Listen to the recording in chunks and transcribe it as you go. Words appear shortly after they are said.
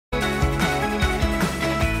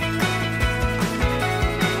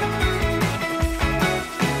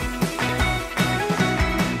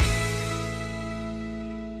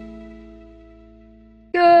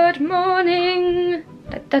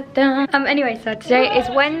Anyway, so today is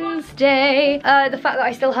Wednesday. The fact that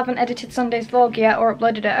I still haven't edited Sunday's vlog yet or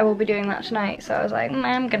uploaded it, I will be doing that tonight. So I was like,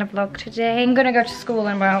 I'm gonna vlog today. I'm gonna go to school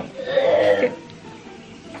in about...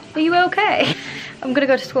 Are you okay? I'm gonna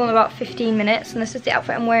go to school in about 15 minutes, and this is the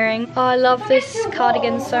outfit I'm wearing. Oh, I love this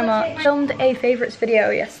cardigan so much. I filmed a favourites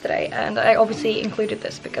video yesterday, and I obviously included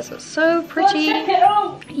this because it's so pretty.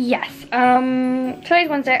 Yes, today's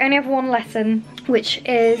Wednesday. I only have one lesson, which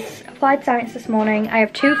is applied science this morning. I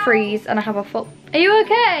have 2 frees, and I have a full... Are you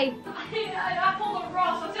okay? I pulled a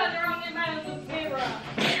Ross, I turned around and made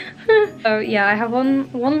a mirror. So yeah, I have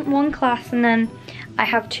one class, and then I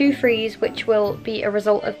have 2 frees, which will be a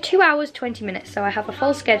result of 2 hours 20 minutes. So I have a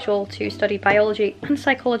full schedule to study biology and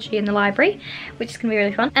psychology in the library, which is gonna be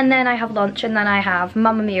really fun. And then I have lunch, and then I have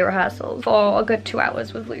Mamma Mia rehearsals for a good 2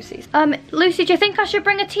 hours with Lucy's. Lucy, do you think I should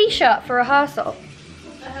bring a t-shirt for rehearsal?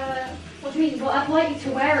 What do you mean? Well, I'd like you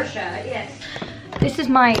to wear a shirt, yes. This is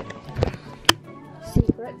my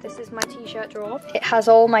secret. This is my t-shirt drawer. It has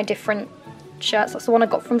all my different shirts. That's the one I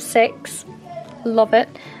got from Six. Love it.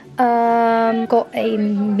 Got a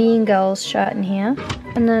Mean Girls shirt in here,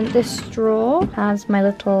 and then this drawer has my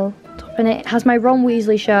little top in it. It has my Ron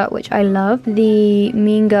Weasley shirt, which I love. The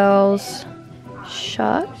Mean Girls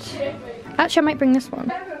shirt. Actually, I might bring this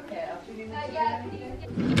one.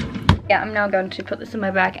 Yeah, I'm now going to put this in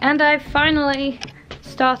my bag, and I've finally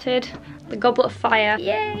started the Goblet of Fire.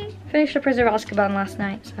 Yay! Finished the Prisoner of Azkaban last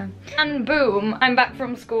night, so. And boom, I'm back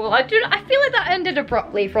from school. I feel like that ended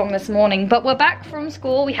abruptly from this morning, but we're back from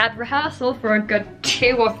school. We had rehearsal for a good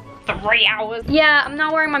 2 or 3 hours. Yeah, I'm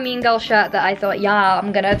now wearing my Mean Girl shirt that I thought, yeah,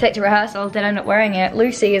 I'm gonna take to rehearsal. Didn't end up wearing it.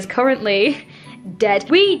 Lucy is currently dead.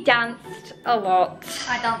 We danced a lot.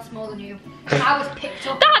 I danced more than you. I was picked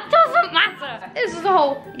up. That doesn't matter. This is a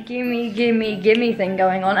whole gimme, gimme, gimme thing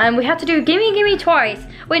going on, and we had to do gimme, gimme twice.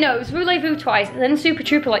 Wait, no, it was Voulez-Vous twice, and then Super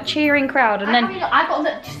Trooper, like cheering crowd, and then I got on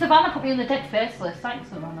the Savannah put me on the dead face list. Thanks,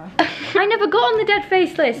 Savannah. I never got on the dead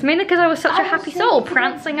face list, mainly because I was such a happy soul,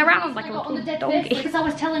 prancing around like a little donkey. Because I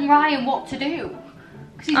was telling Ryan what to do.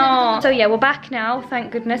 Oh, so yeah, we're back now,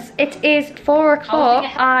 thank goodness. It is 4 o'clock.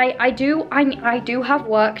 I do have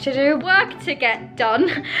work to do, work to get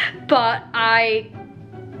done, but I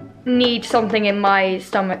need something in my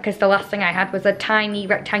stomach because the last thing I had was a tiny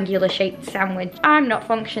rectangular shaped sandwich. I'm not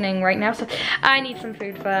functioning right now, so I need some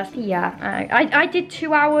food first. Yeah, I did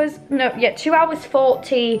 2 hours, no, yeah, 2 hours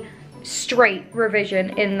 40 straight revision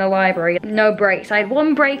in the library, no breaks. I had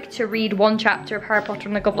 1 break to read 1 chapter of Harry Potter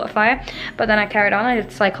and the Goblet of Fire, but then I carried on. I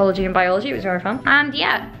did psychology and biology. It was very fun. And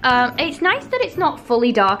yeah, it's nice that it's not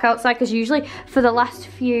fully dark outside, because usually for the last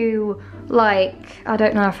few, like, I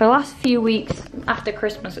don't know, for the last few weeks after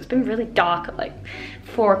Christmas, it's been really dark at like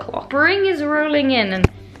 4 o'clock. Spring is rolling in, and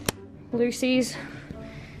Lucy's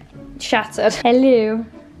shattered. Hello.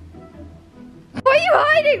 What are you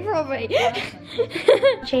hiding from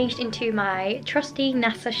me? Changed into my trusty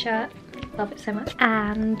NASA shirt. Love it so much.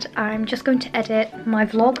 And I'm just going to edit my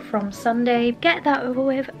vlog from Sunday, get that over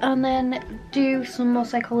with, and then do some more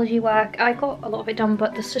psychology work. I got a lot of it done,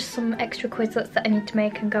 but there's just some extra Quizlets that I need to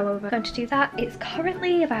make and go over. I'm going to do that. It's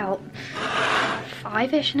currently about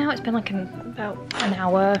 5-ish now. It's been like about an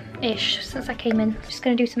hour-ish since I came in. Just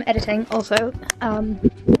gonna do some editing. Also,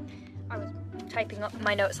 typing up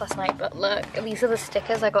my notes last night, but look, these are the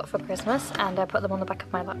stickers I got for Christmas, and I put them on the back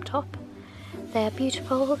of my laptop. They're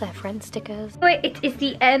beautiful, they're friend stickers. Wait, it is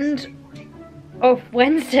the end of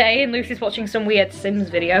Wednesday, and Lucy's watching some weird Sims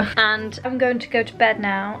video. And I'm going to go to bed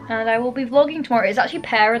now, and I will be vlogging tomorrow. It's actually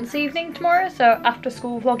parents' evening tomorrow, so after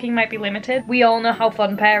school vlogging might be limited. We all know how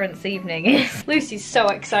fun parents' evening is. Lucy's so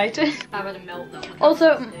excited. I'm gonna melt them.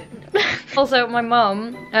 Also, my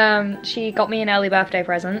mum, she got me an early birthday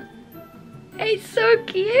present. It's so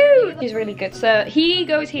cute. He's really good. So he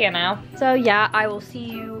goes here now. So yeah, I will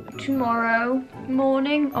see you tomorrow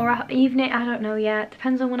morning or evening. I don't know yet.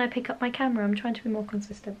 Depends on when I pick up my camera. I'm trying to be more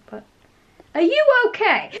consistent, but... Are you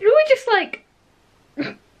okay? You were just like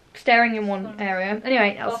staring in one area.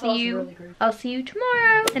 Anyway, I'll see you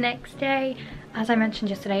tomorrow, the next day. As I mentioned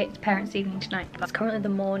yesterday, it's parents' evening tonight. It's currently the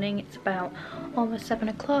morning. It's about almost 7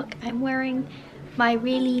 o'clock. I'm wearing my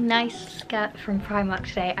really nice skirt from Primark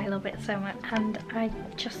today. I love it so much, and I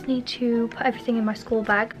just need to put everything in my school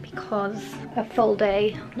bag because a full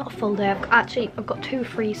day, not a full day, I've got 2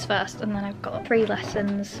 frees first, and then I've got 3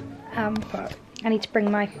 lessons, but I need to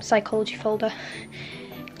bring my psychology folder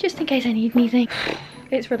just in case I need anything.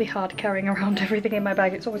 It's really hard carrying around everything in my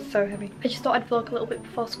bag. It's always so heavy. I just thought I'd vlog a little bit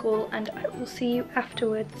before school, and I will see you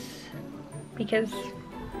afterwards because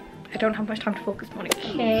I don't have much time to vlog this morning.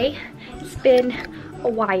 Okay, it's been a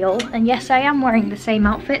while, and yes, I am wearing the same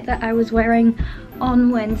outfit that I was wearing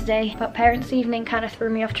on Wednesday, but parents' evening kind of threw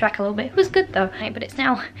me off track a little bit. It was good though. Right, but it's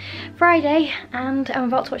now Friday and I'm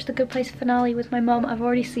about to watch the Good Place finale with my mum. I've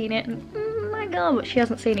already seen it and oh my god, but she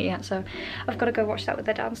hasn't seen it yet, so I've got to go watch that with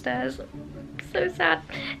her downstairs. So sad.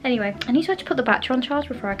 Anyway, I need to actually put the battery on charge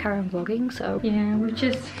before I carry on vlogging, so yeah, we'll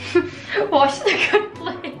just watch the Good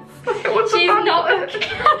Place. She's not okay.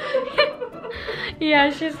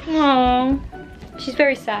 Yeah, she's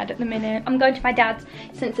very sad at the minute. I'm going to my dad's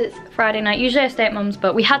since it's Friday night. Usually I stay at mum's,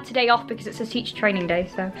 but we had today off because it's a teacher training day,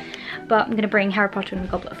 so. But I'm gonna bring Harry Potter and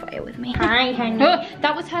the Goblet of Fire with me. Hi, honey.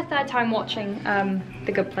 That was her third time watching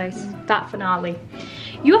The Good Place, that finale.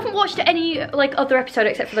 You haven't watched any like other episode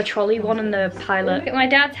except for the trolley one and the pilot. At my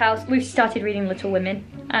dad's house, we've started reading Little Women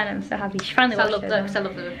and I'm so happy. She finally watched it. I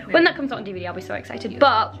love them. When that comes out on DVD, I'll be so excited.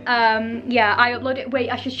 But yeah, I uploaded,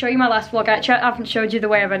 wait, I should show you my last vlog. I haven't showed you the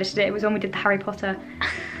way I've edited it. It was when we did the Harry Potter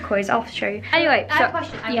quiz. I'll show you. Anyway, I have a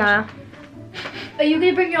question. Are you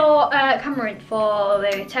gonna bring your camera in for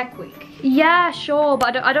the tech week? Yeah, sure,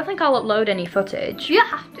 but I don't think I'll upload any footage. You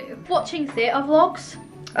have to. Watching theatre vlogs.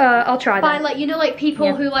 I'll try that. By like, you know, like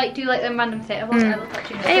people who like do like them random theatre vlogs. I love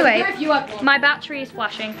watching those. Anyway, So if you had one. my battery is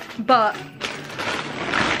flashing, but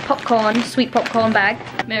popcorn, sweet popcorn bag.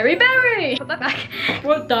 Mary Berry! Put that back.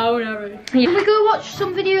 Put down, Harry. Yeah. Can we go watch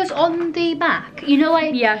some videos on the back? You know,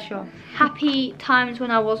 like Yeah, sure. happy times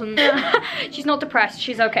when I wasn't. She's not depressed,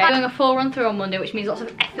 she's okay. I'm doing a full run through on Monday, which means lots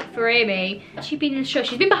of effort for Amy. She's been in the show.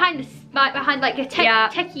 She's been behind the behind like a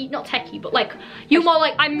techie, not techie, but like you more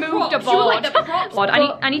like I moved props. aboard. You were like the props,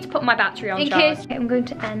 I need to put my battery on in charge. case. Okay, I'm going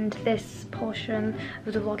to end this portion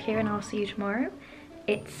of the vlog here and I'll see you tomorrow.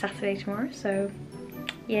 It's Saturday tomorrow, so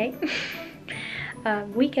yay.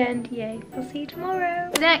 Weekend, yay. I'll see you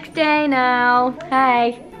tomorrow. Next day now.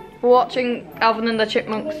 Hey. We're watching Alvin and the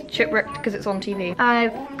Chipmunks Shipwrecked because it's on TV.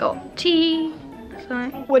 I've got tea.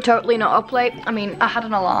 So we're totally not up late. I mean, I had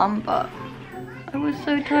an alarm, but I was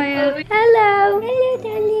so tired. Hello. Hello,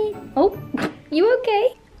 darling. Oh, you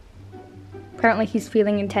okay? Apparently he's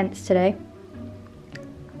feeling intense today.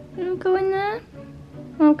 You go in there?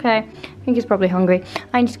 Okay, I think he's probably hungry.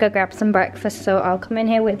 I need to go grab some breakfast, so I'll come in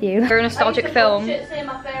here with you. We're a nostalgic film.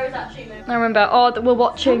 I remember, we're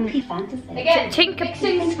watching Tinkerbell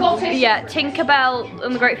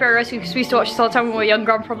and the Great Fairy Rescue because we used to watch this all the time when we were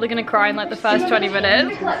younger. I'm probably gonna cry in like the first 20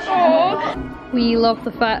 minutes. Aww. We love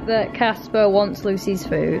the fact that Casper wants Lucy's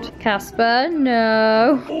food. Casper,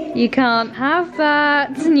 no, you can't have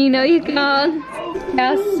that. You know you can't.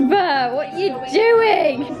 Casper, what are you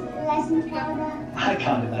doing? I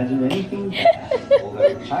can't imagine anything.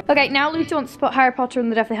 Okay, now Lucy wants to put Harry Potter and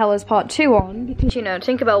the Deathly Hallows Part 2 on because, you know,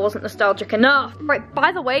 Tinkerbell wasn't nostalgic enough. Right,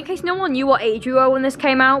 by the way, in case no one knew what age we were when this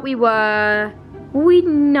came out, we 9?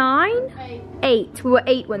 8. We were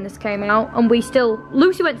 8 when this came out, and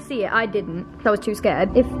Lucy went to see it, I didn't. I was too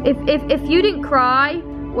scared. If you didn't cry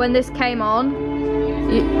when this came on,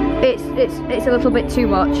 it's a little bit too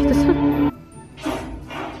much.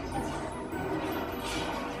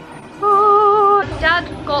 Dad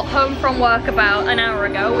got home from work about an hour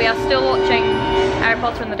ago. We are still watching Harry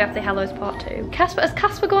Potter and the Deathly Hallows Part 2. Has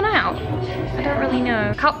Casper gone out? I don't really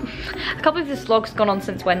know. I can't believe this vlog's gone on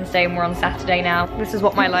since Wednesday and we're on Saturday now. This is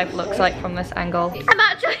what my life looks like from this angle. I'm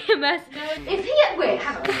actually a mess. If he, wait,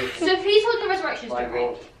 hang on. So if he's holding the resurrection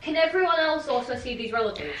story, can everyone else also see these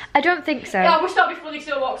relatives? I don't think so. Yeah, I wish that'd be funny.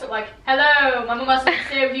 Still walks up like, hello, my mum has to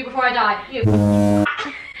stay with you before I die. You.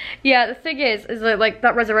 Yeah, the thing is that like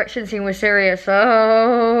that resurrection scene was serious.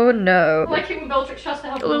 Oh no. I like it when Bellatrix tries to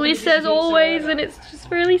help. Lily says always, and it's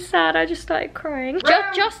just really sad. I just started crying.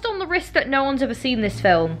 Just on the risk that no one's ever seen this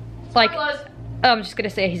film. Like, I'm just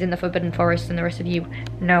gonna say he's in the Forbidden Forest, and the rest of you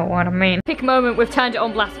know what I mean. Pick a moment. We've turned it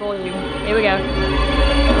on blast volume. Here we go.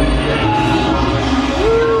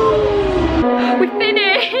 We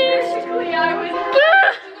finished.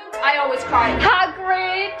 I always cry.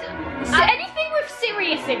 Hagrid. Anything with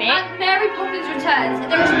Sirius in it. And Mary Poppins Returns.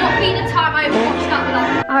 There has not been a time I've watched that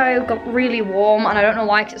without. I got really warm, and I don't know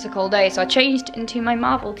why because it's a cold day, so I changed into my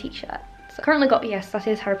Marvel t-shirt. So currently got, yes, that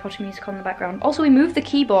is Harry Potter music on the background. Also, we moved the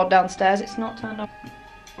keyboard downstairs. It's not turned on.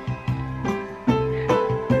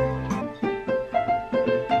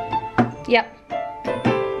 Yep.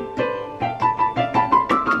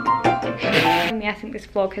 I think this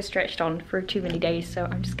vlog has stretched on for too many days, so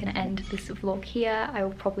I'm just gonna end this vlog here. I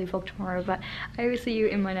will probably vlog tomorrow, but I will see you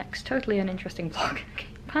in my next totally uninteresting vlog. Okay,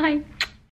 bye.